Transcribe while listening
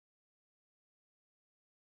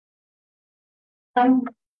Okay,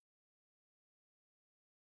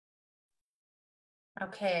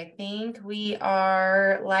 I think we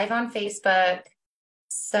are live on Facebook.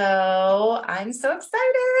 So I'm so excited.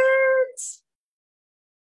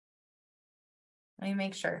 Let me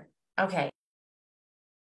make sure. Okay.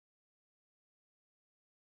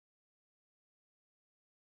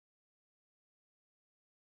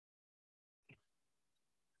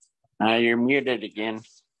 You're muted again.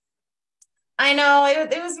 I know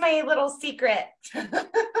it was my little secret.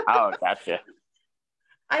 Oh, gotcha.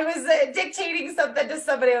 I was dictating something to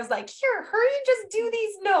somebody. I was like, here, hurry, just do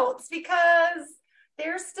these notes because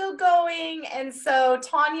they're still going. And so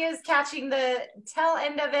Tanya's catching the tail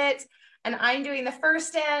end of it, and I'm doing the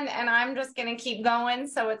first end, and I'm just going to keep going.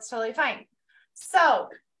 So it's totally fine. So,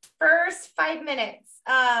 first 5 minutes.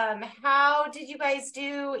 How did you guys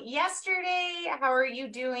do yesterday? How are you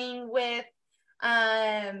doing with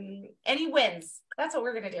any wins? That's what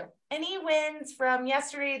we're going to do. Any wins from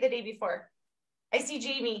yesterday, the day before? I see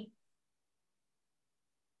Jamie.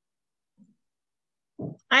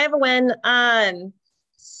 I have a win.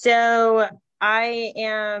 So I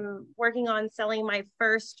am working on selling my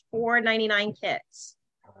first $4.99 kits.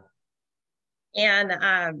 And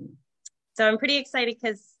so I'm pretty excited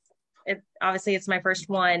because obviously it's my first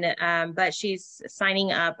one, but she's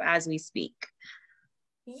signing up as we speak.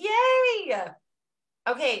 Yay!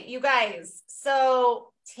 Okay, you guys. So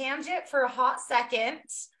tangent for a hot second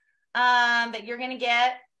that you're going to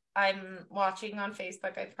get. I'm watching on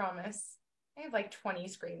Facebook, I promise. I have like 20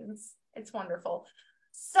 screens. It's wonderful.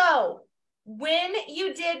 So when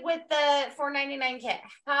you did with the $4.99 kit,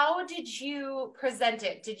 how did you present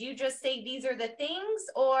it? Did you just say these are the things,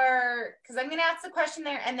 or because I'm going to ask the question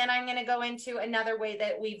there and then I'm going to go into another way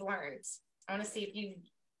that we've learned. I want to see if you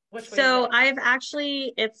So I've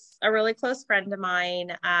actually, it's a really close friend of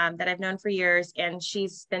mine that I've known for years, and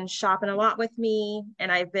she's been shopping a lot with me,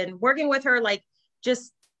 and I've been working with her like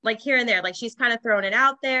just like here and there. Like she's kind of thrown it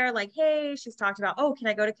out there, like, hey, she's talked about, oh, can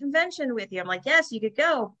I go to convention with you? I'm like, yes, you could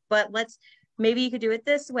go, but maybe you could do it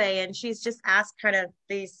this way. And she's just asked kind of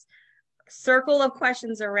these circle of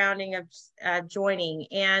questions surrounding of joining.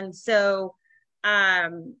 And so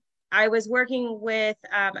I was working with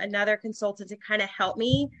another consultant to kind of help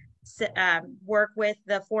me work with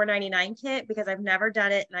the $4.99 kit because I've never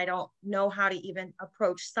done it and I don't know how to even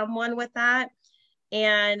approach someone with that.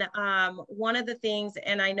 And one of the things,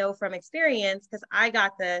 and I know from experience, because I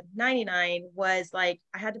got the 99, was like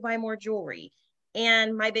I had to buy more jewelry.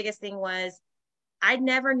 And my biggest thing was I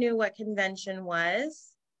never knew what convention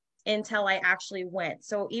was until I actually went.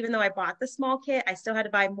 So even though I bought the small kit, I still had to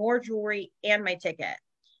buy more jewelry and my ticket.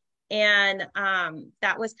 And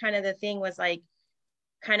that was kind of the thing, was like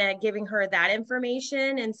kind of giving her that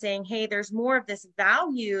information and saying, hey, there's more of this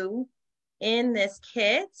value in this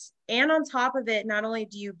kit. And on top of it, not only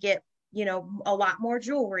do you get, a lot more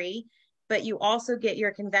jewelry, but you also get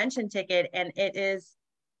your convention ticket. And it is,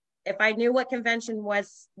 if I knew what convention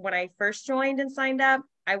was when I first joined and signed up,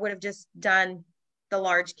 I would have just done the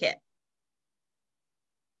large kit.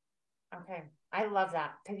 Okay. I love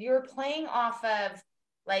that because you were playing off of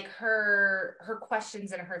like her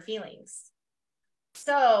questions and her feelings.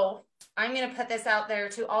 So I'm going to put this out there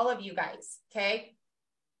to all of you guys. Okay.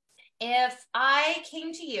 If I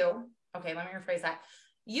came to you, okay, let me rephrase that.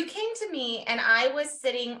 You came to me and I was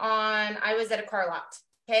at a car lot.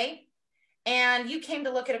 Okay. And you came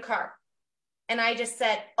to look at a car. And I just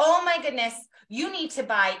said, oh my goodness, you need to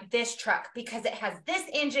buy this truck because it has this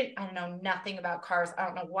engine. I don't know nothing about cars. I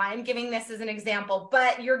don't know why I'm giving this as an example,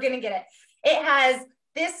 but you're going to get it. It has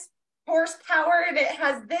this horsepower and it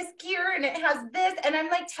has this gear and it has this. And I'm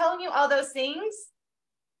like telling you all those things.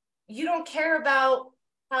 You don't care about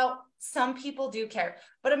how some people do care,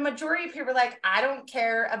 but a majority of people are like, I don't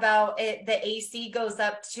care about it. The AC goes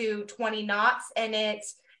up to 20 knots and it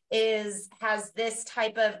has this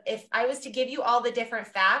type of, if I was to give you all the different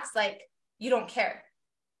facts, like you don't care.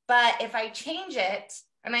 But if I change it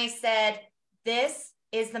and I said, this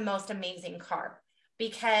is the most amazing car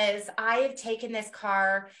because I have taken this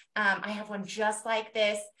car. I have one just like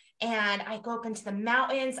this. And I go up into the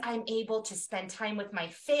mountains. I'm able to spend time with my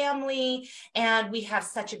family and we have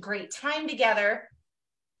such a great time together.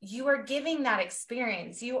 You are giving that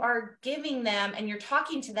experience. You are giving them and you're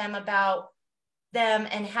talking to them about them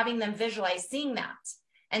and having them visualize seeing that.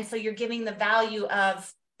 And so you're giving the value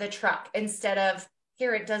of the truck instead of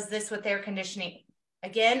here, it does this with air conditioning.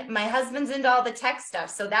 Again, my husband's into all the tech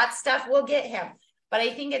stuff, so that stuff will get him. But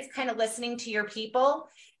I think it's kind of listening to your people.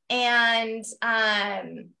 And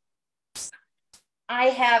I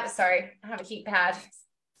have a heat pad. It's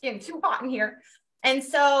getting too hot in here. And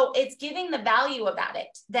so it's giving the value about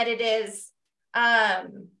it, that it is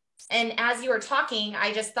And as you were talking,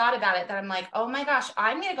 I just thought about it, that I'm like, oh my gosh,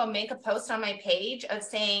 I'm going to go make a post on my page of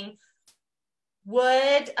saying,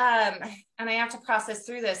 and I have to process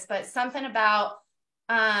through this, but something about,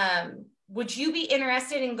 would you be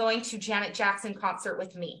interested in going to Janet Jackson concert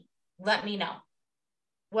with me? Let me know.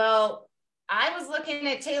 Well, I was looking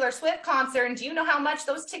at Taylor Swift concert, and do you know how much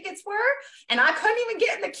those tickets were? And I couldn't even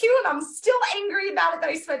get in the queue, and I'm still angry about it that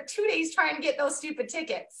I spent 2 days trying to get those stupid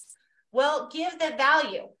tickets. Well, give the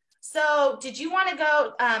value. So did you want to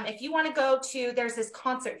go, if you want to go to, there's this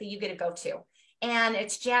concert that you get to go to, and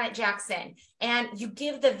it's Janet Jackson, and you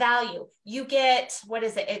give the value. You get, what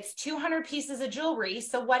is it? It's 200 pieces of jewelry.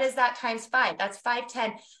 So what is that times 5? That's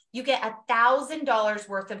 510. You get $1,000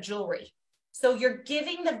 worth of jewelry. So you're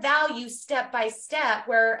giving the value step by step,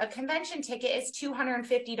 where a convention ticket is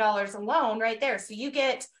 $250 alone right there. So you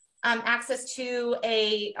get access to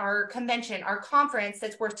our convention, our conference,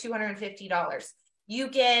 that's worth $250. You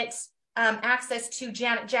get access to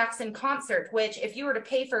Janet Jackson concert, which if you were to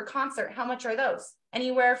pay for a concert, how much are those?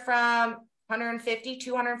 Anywhere from 150,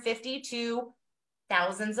 250 to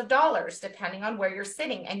thousands of dollars, depending on where you're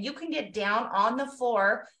sitting. And you can get down on the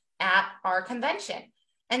floor at our convention.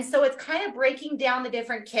 And so it's kind of breaking down the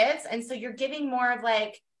different kits. And so you're giving more of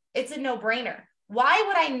like, it's a no-brainer. Why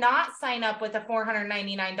would I not sign up with a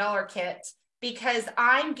 $499 kit? Because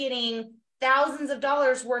I'm getting thousands of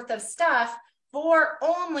dollars worth of stuff for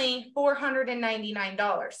only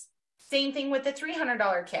 $499. Same thing with the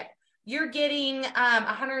 $300 kit. You're getting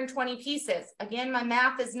 120 pieces. Again, my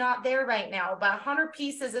math is not there right now, but 100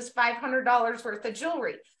 pieces is $500 worth of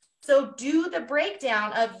jewelry. So do the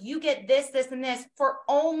breakdown of, you get this, this, and this for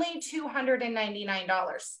only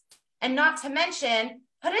 $299. And not to mention,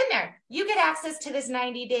 put in there, you get access to this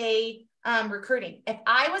 90-day recruiting. If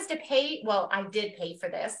I was to pay, well, I did pay for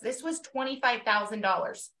this. This was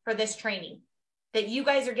 $25,000 for this training that you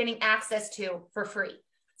guys are getting access to for free.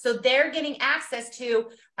 So they're getting access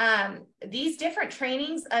to these different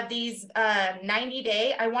trainings of these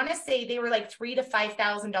 90-day. I want to say they were like $3,000 to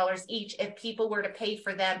 $5,000 each if people were to pay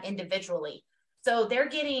for them individually. So they're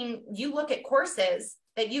getting, you look at courses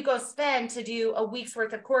that you go spend to do a week's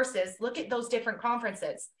worth of courses. Look at those different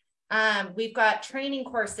conferences. We've got training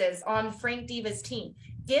courses on Frank Diva's team.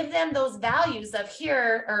 Give them those values of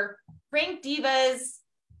here, or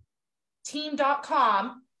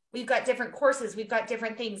frankdivas.team.com. We've got different courses. We've got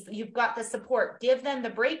different things. You've got the support. Give them the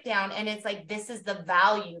breakdown. And it's like, this is the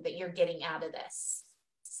value that you're getting out of this.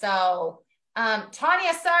 So,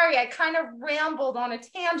 Tanya, sorry, I kind of rambled on a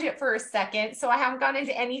tangent for a second. So I haven't gone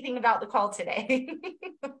into anything about the call today.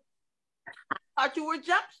 I thought you were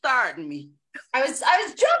jump starting me. I was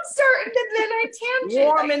jump starting, and then I tangent.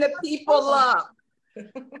 Warming the people up.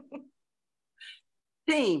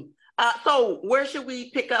 Team. So where should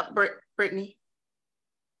we pick up, Brittany?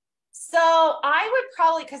 So I would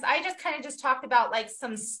probably, because I just kind of just talked about like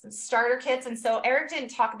some starter kits, and so Eric didn't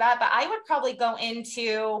talk about it, but I would probably go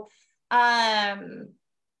into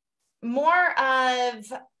more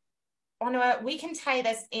of, oh no, we can tie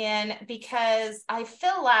this in, because I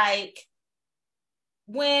feel like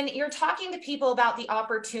when you're talking to people about the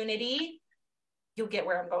opportunity, you'll get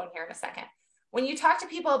where I'm going here in a second. When you talk to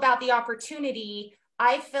people about the opportunity,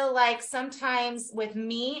 I feel like sometimes with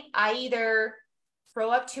me, I either throw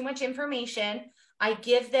up too much information. I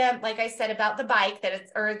give them, like I said about the bike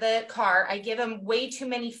or the car, I give them way too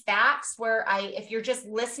many facts, where if you're just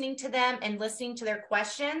listening to them and listening to their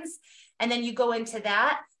questions, and then you go into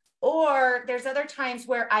that. Or there's other times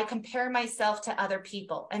where I compare myself to other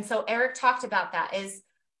people. And so Eric talked about that, is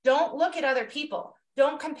don't look at other people.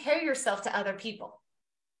 Don't compare yourself to other people.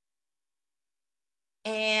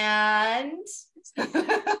 And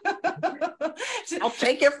I'll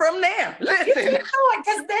take it from there. Listen,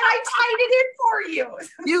 because then I tied it in for you.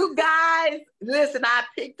 You guys, listen, I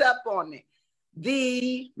picked up on it.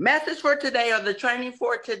 The message for today, or the training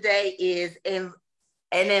for today, is an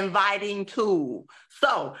inviting tool.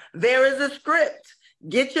 So there is a script.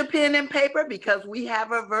 Get your pen and paper, because we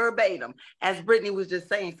have a verbatim. As Brittany was just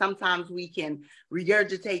saying, sometimes we can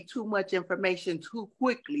regurgitate too much information too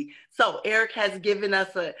quickly. So Eric has given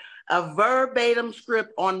us a verbatim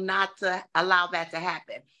script on not to allow that to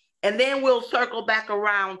happen. And then we'll circle back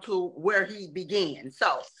around to where he began.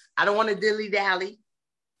 So I don't want to dilly-dally.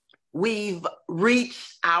 We've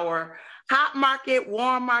reached our hot market,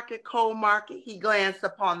 warm market, cold market. He glanced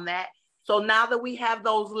upon that. So now that we have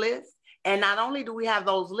those lists, and not only do we have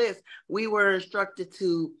those lists, we were instructed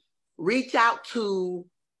to reach out to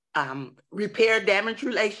repair damaged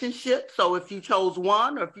relationships. So if you chose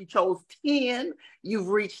 1 or if you chose 10, you've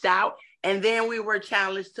reached out. And then we were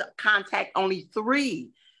challenged to contact only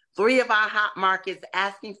 3 3 of our hot markets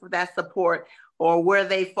asking for that support, or where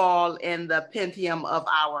they fall in the pentium of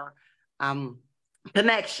our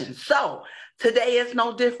connections. So today is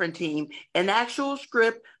no different, team. An actual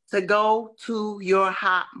script to go to your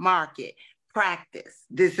hot market. Practice.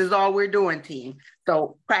 This is all we're doing, team.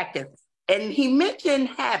 So practice. And he mentioned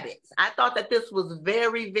habits. I thought that this was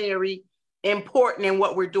very, very important in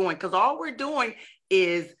what we're doing, because all we're doing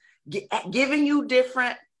is giving you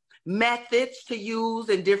different methods to use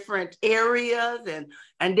in different areas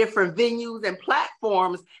and different venues and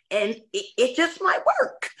platforms, and it just might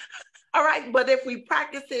work. All right, but if we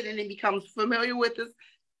practice it and it becomes familiar with us,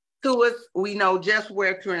 to us, we know just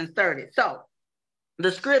where to insert it. So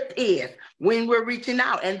the script is, when we're reaching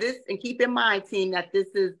out, and keep in mind, team, that this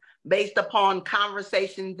is based upon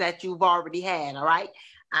conversations that you've already had. All right,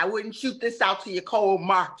 I wouldn't shoot this out to your cold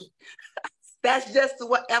market. That's just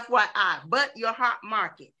what FYI. But your hot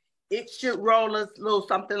market, it should roll a little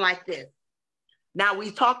something like this. Now,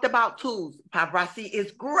 we talked about tools. Paparazzi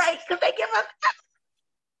is great because they give us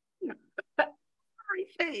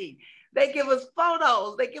everything. They give us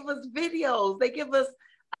photos, they give us videos, they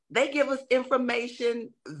give us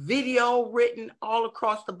information, video written all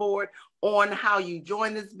across the board on how you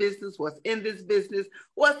join this business, what's in this business,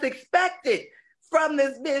 what's expected from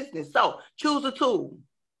this business. So choose a tool.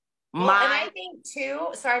 And I think too,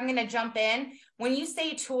 sorry, I'm going to jump in. When you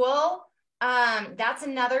say tool, that's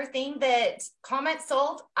another thing that Comment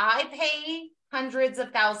Sold, I pay hundreds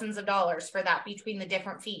of thousands of dollars for that between the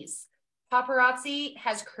different fees. Paparazzi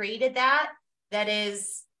has created that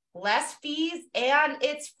is less fees and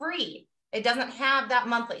it's free. It doesn't have that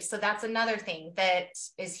monthly. So that's another thing that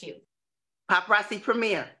is huge. Paparazzi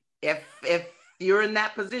Premier. If you're in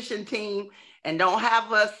that position, team, and don't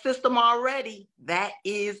have a system already, that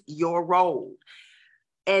is your role.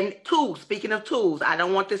 And tools, speaking of tools, I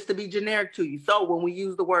don't want this to be generic to you. So when we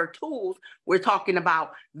use the word tools, we're talking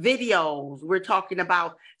about videos, we're talking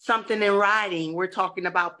about something in writing, we're talking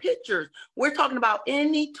about pictures, we're talking about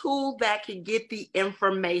any tool that can get the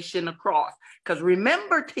information across. Because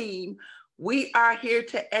remember, team, we are here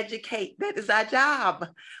to educate. That is our job.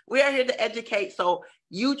 We are here to educate. So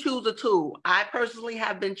you choose a tool. I personally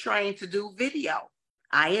have been trained to do video.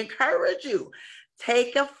 I encourage you.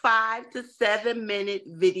 Take a 5 to 7 minute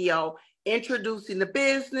video introducing the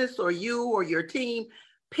business or you or your team.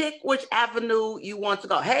 Pick which avenue you want to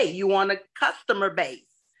go. Hey, you want a customer base.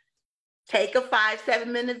 Take a 5-7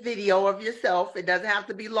 minute video of yourself. It doesn't have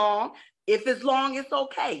to be long. If it's long, it's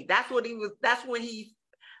okay. That's when he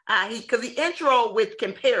intro with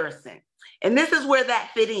comparison. And this is where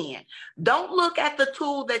that fit in. Don't look at the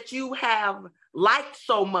tool that you have liked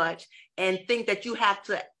so much and think that you have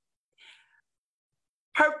to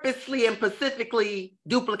purposely and specifically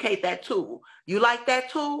duplicate that tool. You like that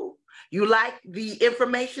tool? You like the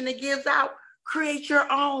information it gives out? Create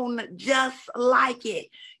your own just like it.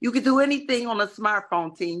 You can do anything on a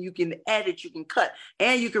smartphone, team. You can edit, you can cut,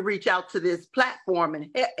 and you can reach out to this platform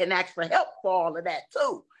and ask for help for all of that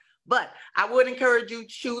too. But I would encourage you to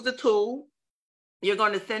choose a tool. You're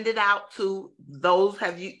going to send it out to those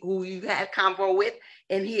who you've had convo with,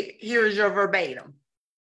 and here's your verbatim.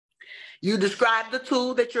 You describe the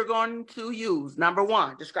tool that you're going to use. Number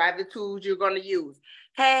 1, describe the tools you're going to use.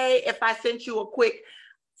 Hey, if I sent you a quick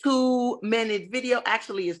 2-minute video,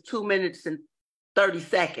 actually it's 2 minutes and 30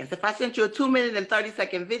 seconds. If I sent you a 2-minute and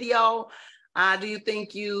 30-second video, do you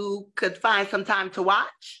think you could find some time to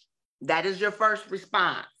watch? That is your first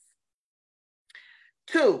response.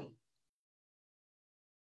 2,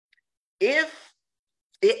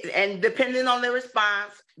 and depending on the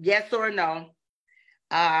response, yes or no,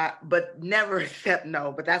 but never accept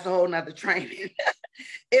no, but that's a whole nother training.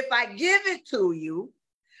 If I give it to you,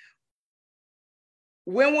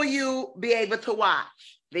 when will you be able to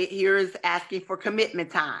watch? Here is asking for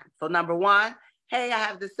commitment time. So number 1, hey, I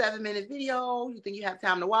have this 7-minute video. You think you have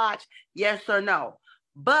time to watch? Yes or no?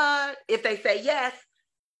 But if they say yes,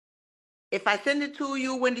 if I send it to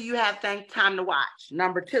you, when do you have time to watch?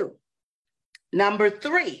 Number 2. Number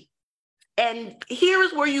 3, and here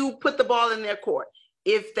is where you put the ball in their court.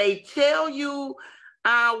 If they tell you,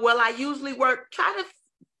 well, I usually work, try to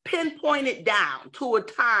pinpoint it down to a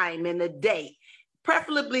time and a date,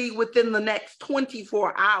 preferably within the next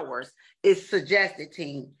 24 hours is suggested,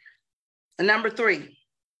 team. And number 3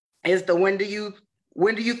 is the when do you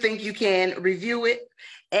think you can review it?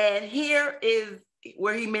 And here is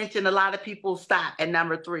where he mentioned a lot of people stop at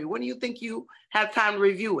number 3. When do you think you have time to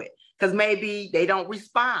review it? Because maybe they don't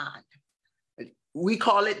respond. We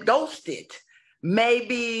call it ghosted.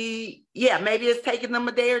 Maybe it's taking them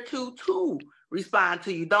a day or two to respond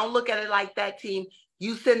to you. Don't look at it like that, team.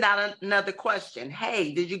 you send out another question.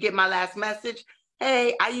 Hey, did you get my last message?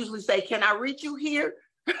 Hey, I usually say, can I reach you here?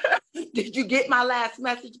 Did you get my last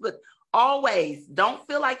message? But always don't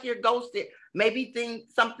feel like you're ghosted. Maybe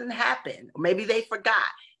something happened. Maybe they forgot.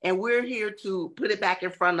 And we're here to put it back in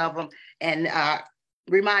front of them and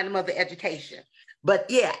remind them of the education. But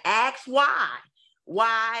yeah, ask why.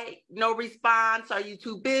 Why no response? Are you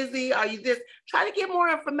too busy? Are you this? Try to get more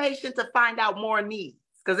information to find out more needs.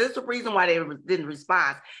 Because there's a reason why they didn't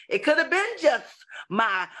respond. It could have been just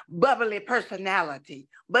my bubbly personality.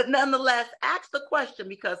 But nonetheless, ask the question,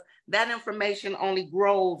 because that information only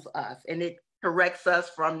grows us and it corrects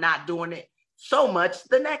us from not doing it so much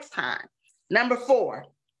the next time. Number 4,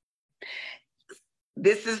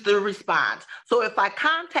 this is the response. So if I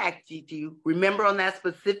contacted you, remember on that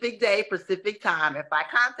specific day, specific time, if I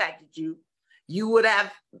contacted you, you would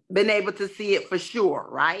have been able to see it for sure,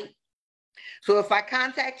 right? So if I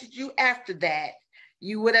contacted you after that,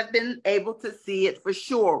 you would have been able to see it for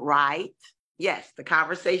sure, right? Yes, the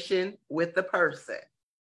conversation with the person.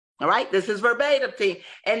 All right, this is verbatim, team.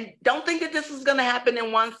 And don't think that this is going to happen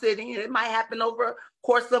in one sitting. It might happen over a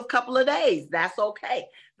course of a couple of days. That's okay.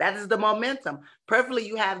 That is the momentum. Preferably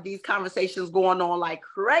you have these conversations going on like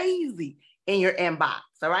crazy in your inbox.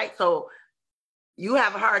 All right, so you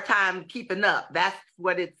have a hard time keeping up. That's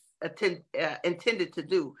what it's intended to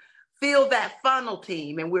do. Fill that funnel,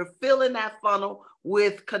 team, and we're filling that funnel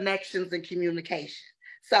with connections and communication.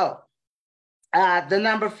 So the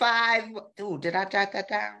number 5, did I jot that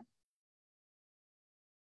down?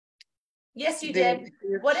 Yes, you did.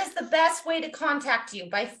 What is the best way to contact you?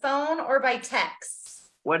 By phone or by text?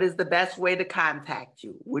 What is the best way to contact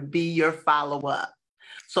you? Would be your follow-up.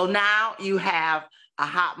 So now you have a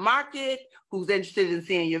hot market who's interested in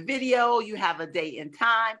seeing your video. You have a date and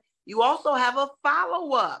time. You also have a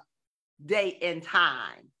follow-up date and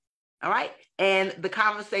time. All right. And the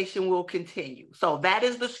conversation will continue. So that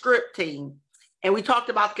is the script, team. And we talked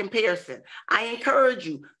about comparison. I encourage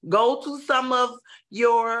you, go to some of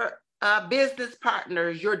your business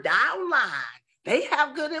partners, your downline. They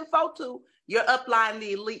have good info too. Your upline,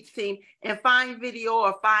 the elites team, and find video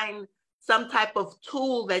or find some type of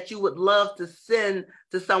tool that you would love to send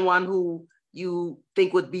to someone who you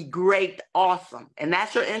think would be great, awesome. And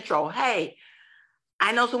that's your intro. Hey,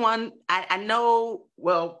 I know someone, I know,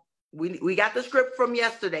 well, we got the script from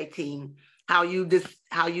yesterday, team, how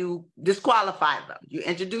you disqualify them. You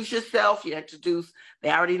introduce yourself,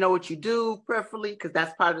 they already know what you do, preferably, because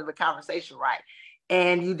that's part of the conversation, right?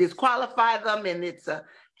 And you disqualify them, and it's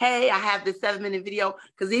hey, I have this 7-minute video.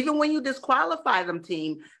 Because even when you disqualify them,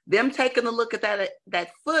 team, them taking a look at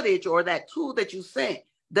that footage or that tool that you sent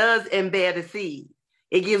does embed a seed.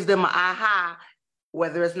 It gives them an aha.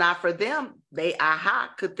 Whether it's not for them, they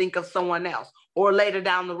could think of someone else. Or later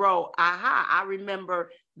down the road, I remember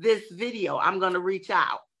this video. I'm going to reach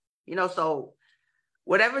out. So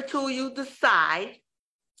whatever tool you decide,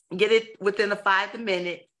 get it within 5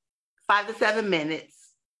 to 7 minutes,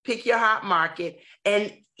 pick your hot market.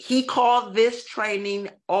 And he called this training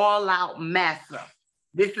all out massive.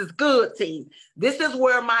 This is good, team. This is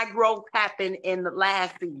where my growth happened in the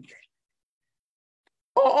last season.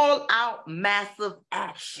 All out massive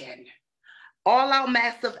action. All out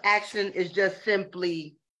massive action is just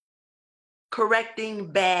simply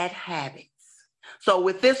correcting bad habits. So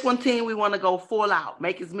with this one, team, we want to go full out.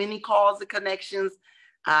 Make as many calls and connections,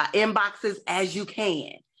 inboxes as you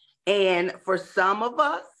can. And for some of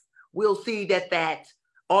us, we'll see that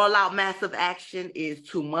all out massive action is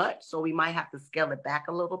too much. So we might have to scale it back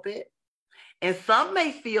a little bit. And some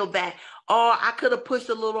may feel that, I could have pushed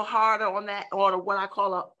a little harder on that, or what I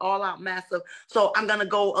call an all-out massive. So I'm going to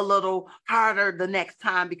go a little harder the next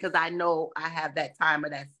time because I know I have that time or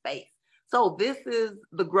that space. So this is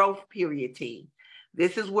the growth period, team.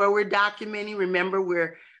 This is where we're documenting. Remember,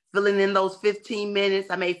 we're filling in those 15 minutes.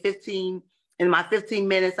 In my 15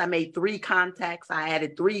 minutes, I made 3 contacts. I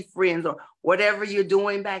added 3 friends, or whatever you're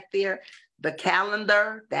doing back there. The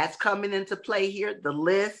calendar, that's coming into play here. The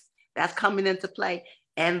list, that's coming into play.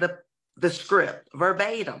 And the script,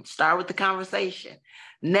 verbatim. Start with the conversation.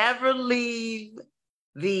 Never leave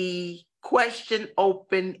the question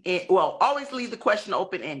open. Always leave the question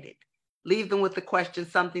open-ended. Leave them with the question,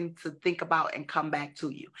 something to think about and come back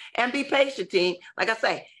to you. And be patient, team. Like I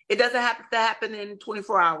say, it doesn't have to happen in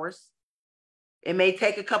 24 hours. It may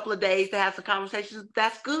take a couple of days to have some conversations.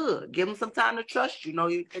 That's good. Give them some time to trust you, know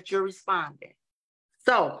that you're responding.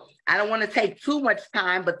 So I don't want to take too much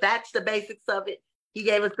time, but that's the basics of it. He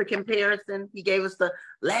gave us the comparison. He gave us the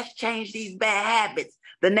let's change these bad habits.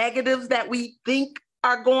 The negatives that we think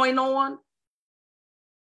are going on,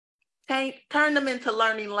 turn them into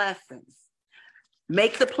learning lessons.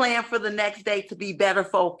 Make the plan for the next day to be better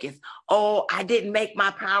focused. Oh, I didn't make my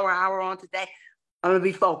power hour on today. I'm going to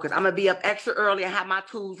be focused. I'm going to be up extra early and have my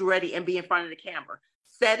tools ready and be in front of the camera.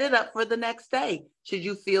 Set it up for the next day. Should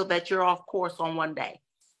you feel that you're off course on one day,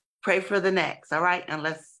 pray for the next. All right. And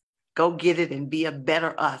let's go get it and be a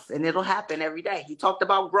better us. And it'll happen every day. He talked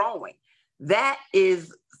about growing. That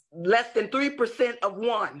is less than 3% of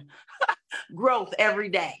one growth every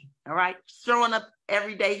day. All right. Showing up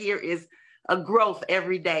every day here is a growth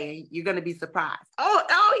every day. You're going to be surprised.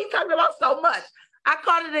 Oh, he's talking about so much. I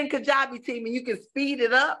caught it in Kajabi team and you can speed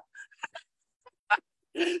it up.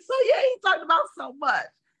 So yeah, he's talking about so much,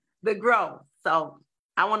 the growth. So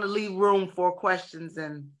I want to leave room for questions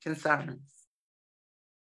and concerns.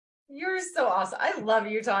 You're so awesome. I love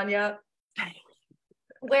you, Tanya.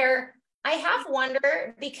 Where I have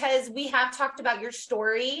wondered, because we have talked about your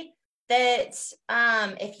story, that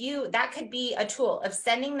that could be a tool of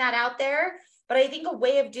sending that out there. But I think a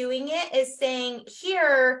way of doing it is saying,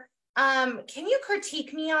 here, can you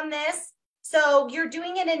critique me on this? So you're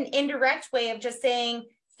doing it in an indirect way of just saying,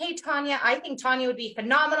 hey, Tanya, I think Tanya would be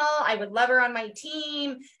phenomenal. I would love her on my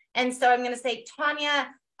team. And so I'm going to say, Tanya,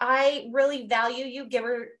 I really value you.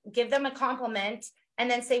 Give them a compliment,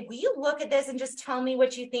 and then say, will you look at this and just tell me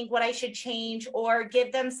what you think, what I should change, or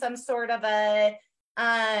give them some sort of a,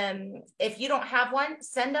 if you don't have one,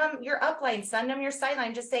 send them your upline, send them your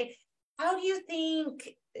sideline. Just say, how do you think,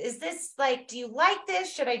 is this like, do you like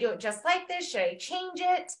this? Should I do it just like this? Should I change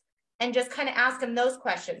it? And just kind of ask them those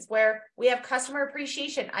questions. Where we have customer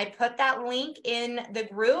appreciation. I put that link in the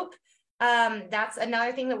group. That's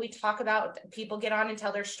another thing that we talk about. People get on and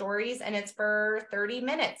tell their stories, and it's for 30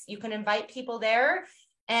 minutes. You can invite people there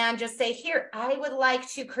and just say, here, I would like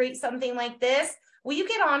to create something like this. Will you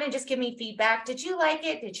get on and just give me feedback? Did you like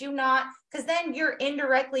it? Did you not? Because then you're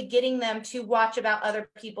indirectly getting them to watch about other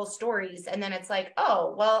people's stories. And then it's like,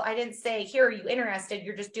 oh, well, I didn't say, here, are you interested?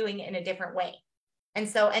 You're just doing it in a different way. And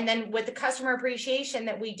so, and then with the customer appreciation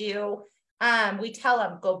that we do, we tell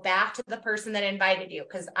them, go back to the person that invited you,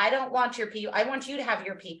 because I don't want your people. I want you to have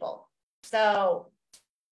your people. So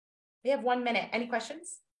we have 1 minute. Any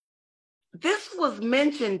questions? This was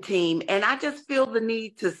mentioned, team, and I just feel the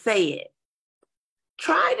need to say it.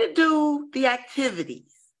 Try to do the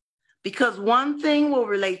activities, because one thing will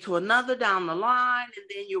relate to another down the line, and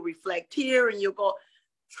then you'll reflect here and you'll go,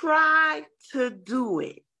 try to do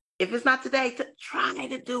it. If it's not today, try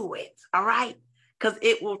to do it, all right? Because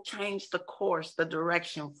it will change the course, the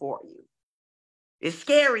direction for you. It's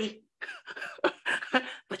scary,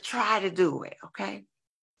 but try to do it, okay?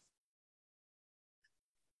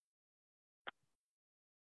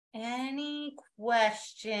 Any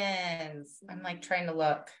questions? I'm like trying to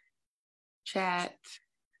look. Chat.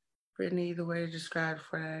 Brittany, the way to describe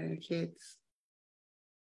for kids.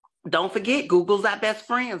 Don't forget, Google's our best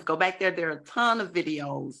friends. Go back there. There are a ton of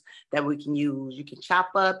videos that we can use. You can chop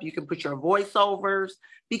up. You can put your voiceovers.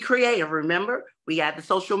 Be creative. Remember, we got the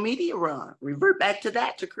social media run. Revert back to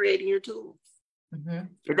that, to creating your tools. Mm-hmm.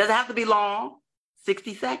 It doesn't have to be long,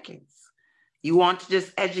 60 seconds. You want to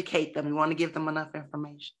just educate them. You want to give them enough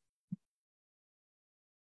information.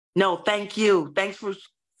 No, thank you. Thanks for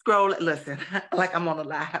scrolling. Listen, like I'm on a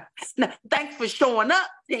live. No, thanks for showing up,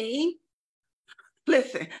 team.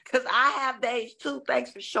 Listen, because I have days too.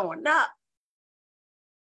 Thanks for showing up.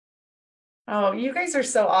 Oh, you guys are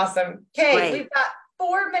so awesome. Okay, we've got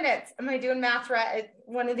 4 minutes. Am I doing math right?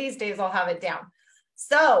 One of these days I'll have it down.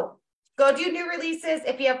 So go do new releases.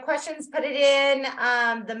 If you have questions, put it in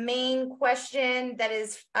the main question that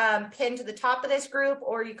is pinned to the top of this group,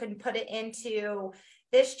 or you can put it into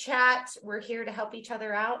this chat. We're here to help each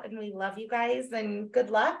other out, and we love you guys, and good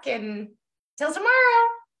luck, and till tomorrow.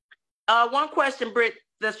 One question, Britt.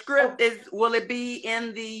 The script will it be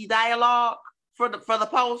in the dialogue for the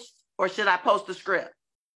post, or should I post the script?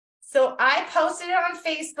 So I posted it on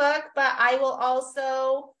Facebook, but I will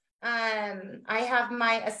also, I have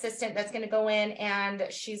my assistant that's going to go in, and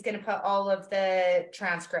she's going to put all of the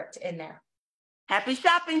transcript in there. Happy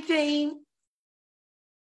shopping, team.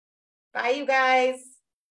 Bye, you guys.